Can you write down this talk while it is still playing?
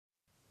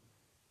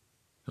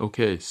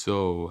Okay,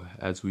 so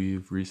as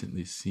we've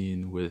recently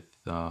seen with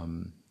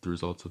the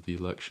results of the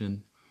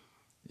election,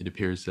 it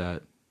appears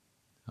that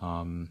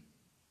um,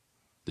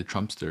 the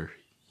Trumpster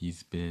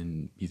he's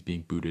being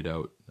booted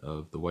out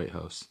of the White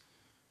House.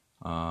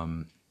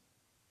 Um,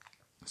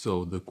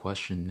 so the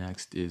question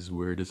next is,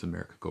 where does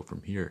America go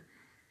from here?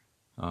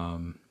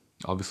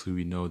 Obviously,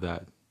 we know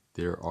that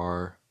there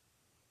are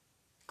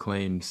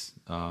claims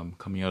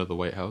coming out of the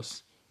White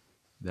House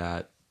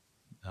that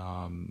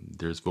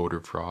there's voter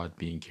fraud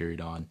being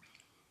carried on,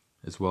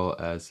 as well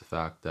as the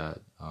fact that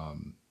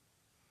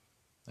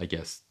I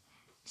guess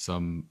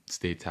some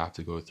states have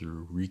to go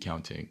through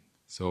recounting.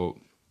 So,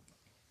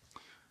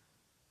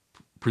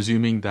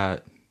 presuming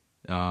that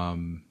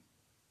um,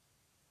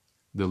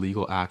 the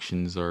legal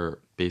actions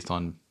are based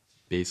on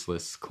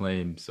baseless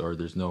claims, or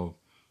there's no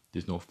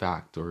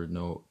fact or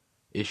no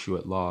issue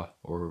at law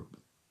or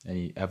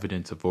any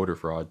evidence of voter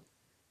fraud,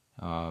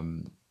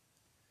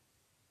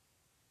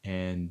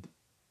 and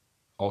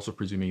also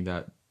presuming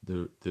that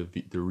the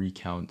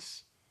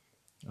recounts,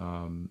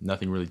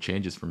 nothing really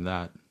changes from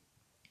that.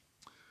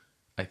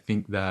 I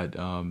think that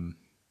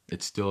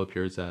it still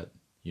appears that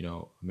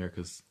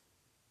America's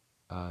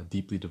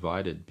deeply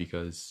divided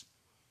because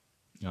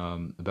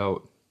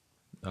about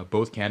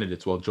both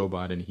candidates. Well, Joe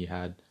Biden,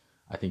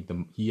 I think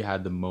he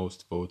had the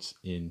most votes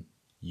in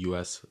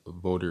U.S.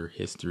 voter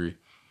history,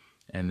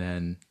 and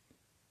then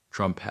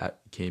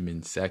came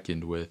in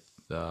second with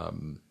I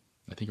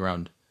think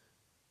around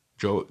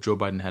Joe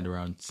Biden had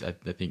around, I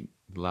think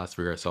the last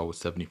figure I saw was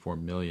 74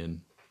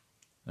 million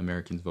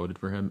Americans voted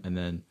for him, and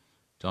then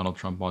Donald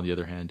Trump on the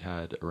other hand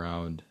had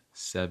around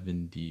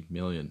 70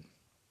 million,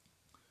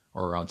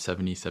 or around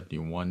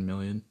 71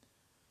 million.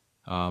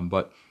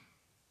 But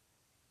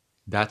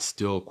that's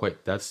still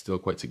quite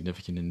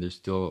significant,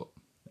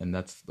 and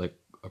that's like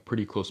a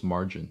pretty close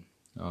margin.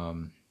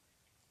 Um,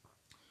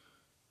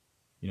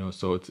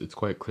 so it's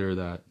quite clear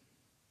that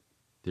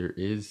there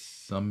is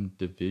some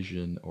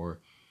division, or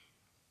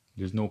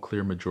there's no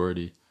clear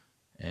majority,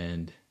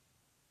 and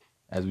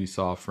as we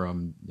saw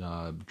from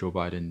Joe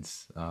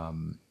Biden's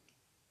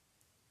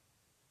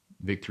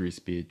victory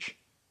speech,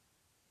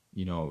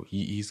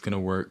 he's going to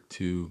work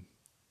to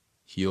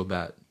heal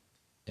that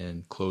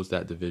and close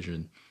that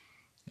division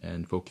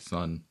and focus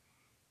on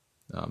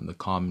the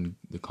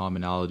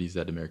commonalities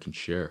that Americans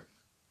share.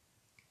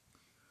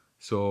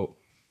 So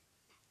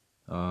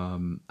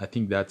I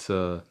think that's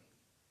a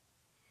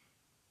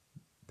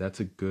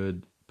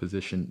good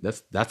position.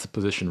 That's a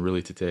position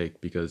really to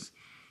take, because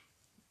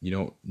you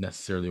don't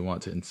necessarily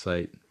want to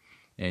incite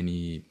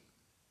any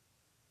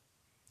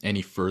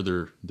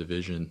further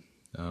division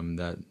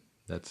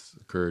that's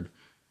occurred,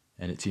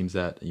 and it seems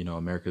that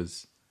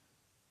America's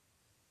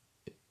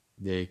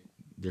they're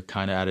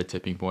kind of at a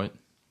tipping point.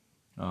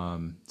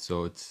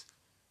 So it's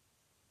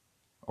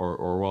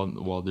or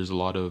while there's a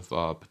lot of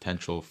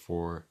potential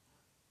for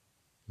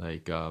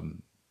like a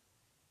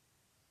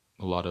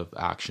lot of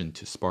action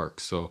to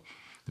spark. So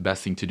the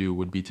best thing to do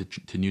would be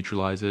to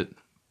neutralize it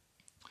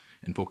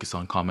and focus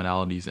on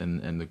commonalities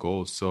and the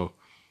goals. So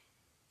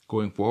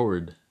going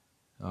forward,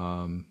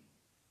 I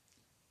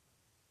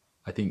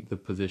think the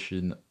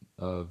position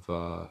of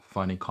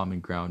finding common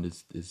ground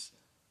is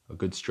a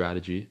good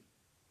strategy.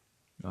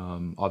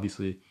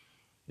 Obviously,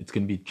 it's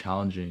going to be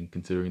challenging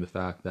considering the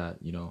fact that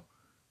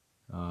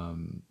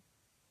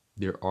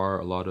there are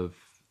a lot of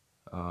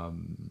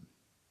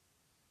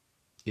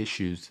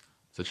issues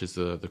such as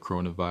the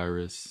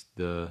coronavirus,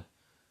 the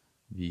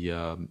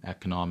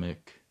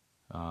economic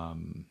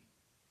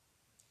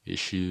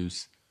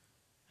issues,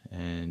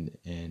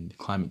 and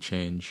climate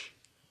change.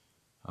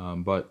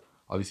 But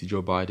obviously,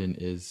 Joe Biden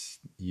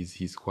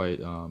he's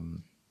quite I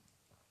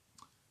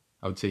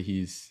would say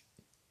he's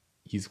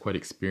quite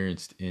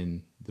experienced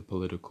in the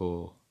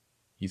political.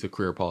 He's a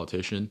career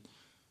politician.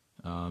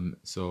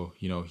 So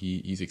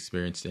he's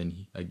experienced,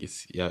 and I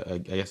guess I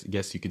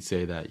guess you could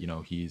say that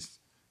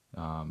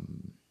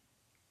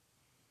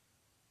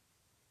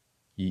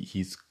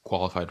he's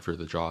qualified for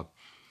the job.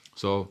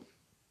 So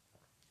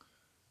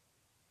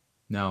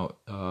now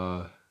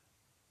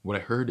what I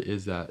heard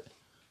is that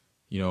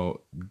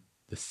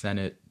the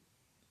Senate,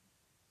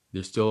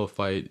 there's still a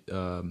fight,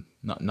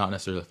 not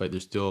necessarily a fight.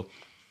 There's still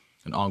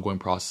an ongoing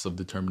process of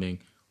determining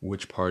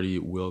which party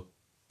will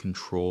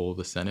control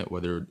the Senate,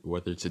 whether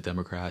it's the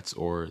Democrats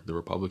or the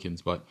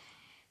Republicans. But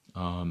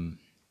I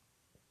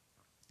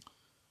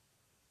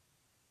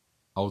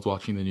was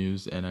watching the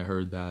news and I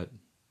heard that,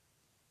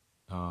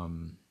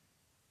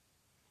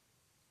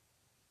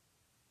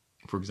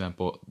 for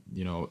example,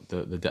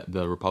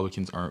 the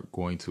Republicans aren't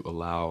going to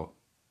allow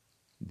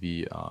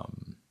the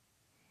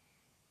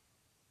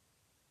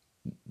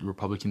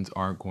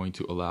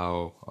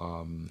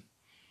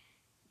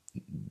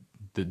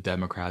the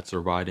Democrats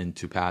or Biden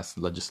to pass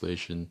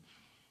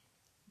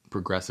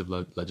progressive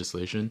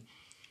legislation,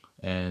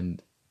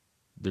 and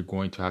they're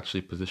going to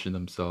actually position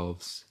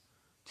themselves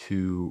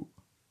to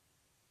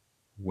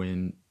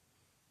win,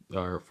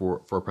 or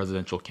for a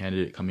presidential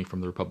candidate coming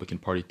from the Republican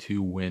Party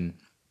to win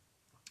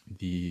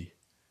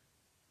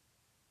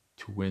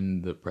to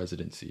win the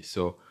presidency.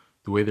 So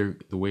the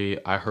way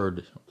I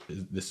heard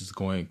this is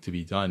going to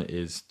be done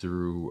is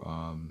through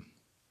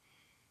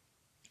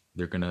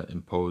they're gonna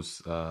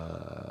impose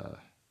a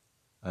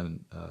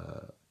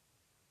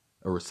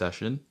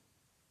recession,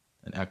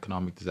 an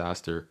economic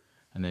disaster,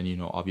 and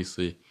then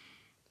obviously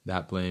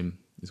that blame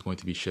is going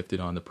to be shifted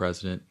on the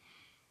president.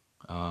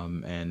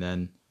 And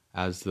then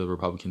as the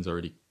Republicans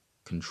already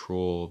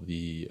control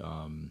the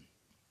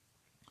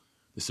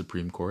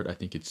Supreme Court, I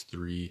think it's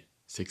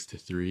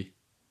 6-3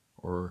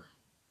 or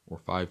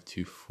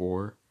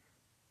 5-4,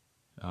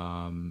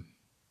 and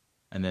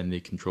then they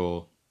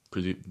control,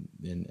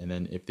 and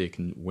then if they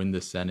can win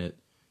the Senate,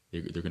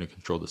 they're going to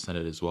control the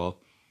Senate as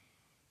well.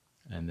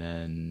 And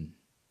then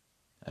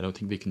I don't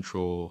think they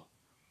control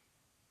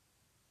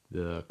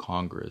the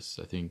Congress.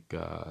 I think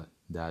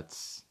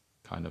that's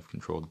kind of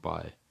controlled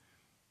by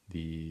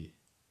the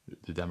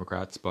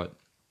Democrats, but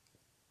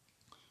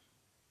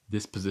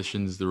this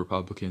positions the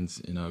Republicans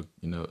in a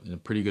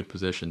pretty good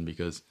position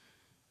because,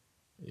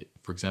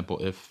 for example,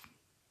 if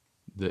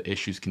the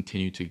issues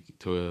continue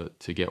to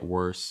get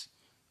worse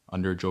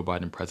under Joe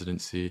Biden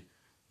presidency,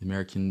 the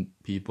American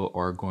people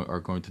are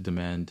going to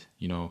demand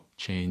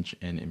change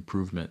and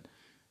improvement.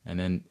 And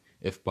then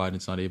if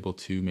Biden's not able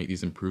to make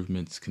these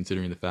improvements,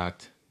 considering the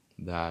fact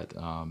that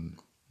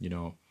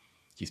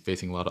he's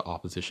facing a lot of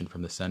opposition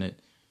from the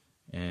Senate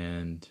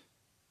and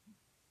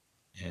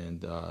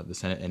the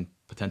Senate and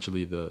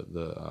potentially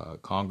the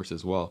Congress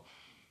as well,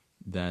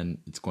 then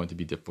it's going to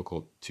be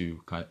difficult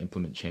to kind of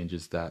implement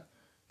changes that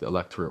the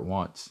electorate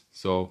wants.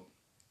 So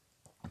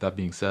that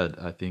being said,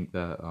 I think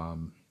that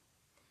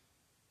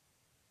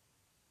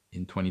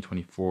in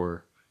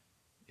 2024,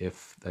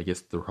 if I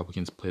guess the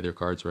Republicans play their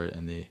cards right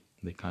and they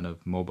kind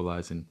of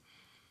mobilize and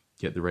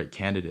get the right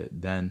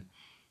candidate, then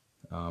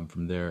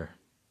from there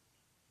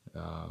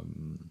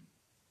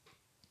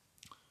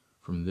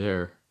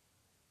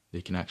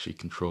they can actually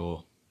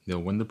control. They'll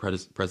win the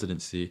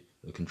presidency.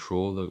 They'll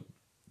control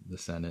the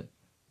Senate.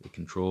 They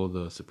control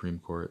the Supreme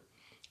Court,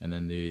 and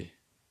then they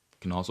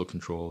can also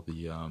control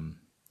the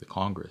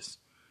Congress.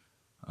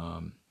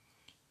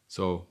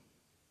 So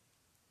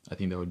I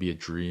think that would be a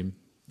dream,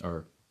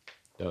 or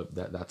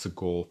that's a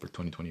goal for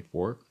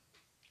 2024.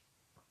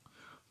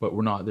 But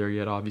we're not there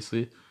yet,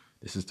 obviously.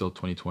 This is still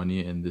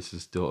 2020, and this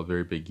is still a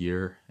very big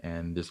year,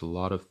 and there's a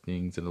lot of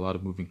things and a lot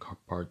of moving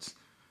parts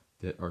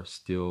that are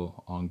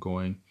still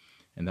ongoing,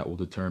 and that will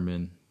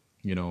determine,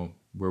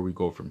 where we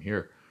go from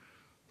here.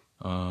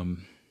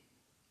 And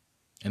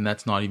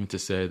that's not even to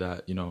say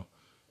that,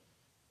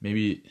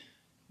 maybe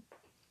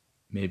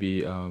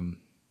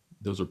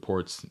those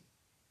reports,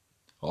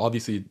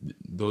 obviously,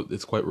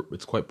 it's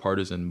quite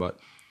partisan, but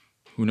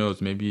who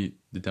knows? Maybe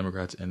the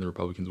Democrats and the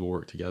Republicans will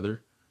work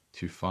together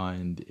to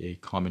find a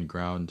common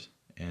ground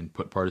and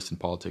put partisan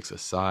politics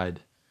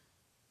aside,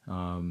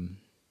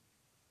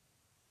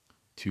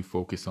 to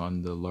focus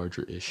on the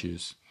larger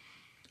issues.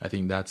 I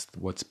think that's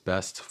what's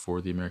best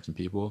for the American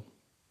people.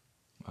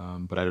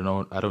 But I don't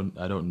know. I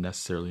don't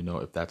necessarily know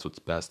if that's what's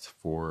best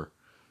for,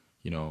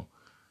 the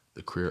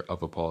career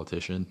of a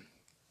politician.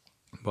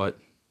 But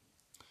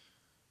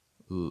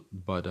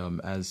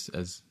as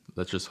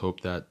let's just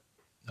hope that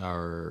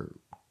our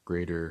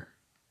greater,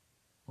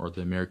 or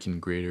the American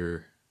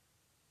greater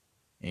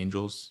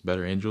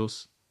better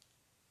angels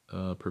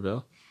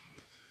prevail.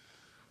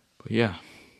 But yeah.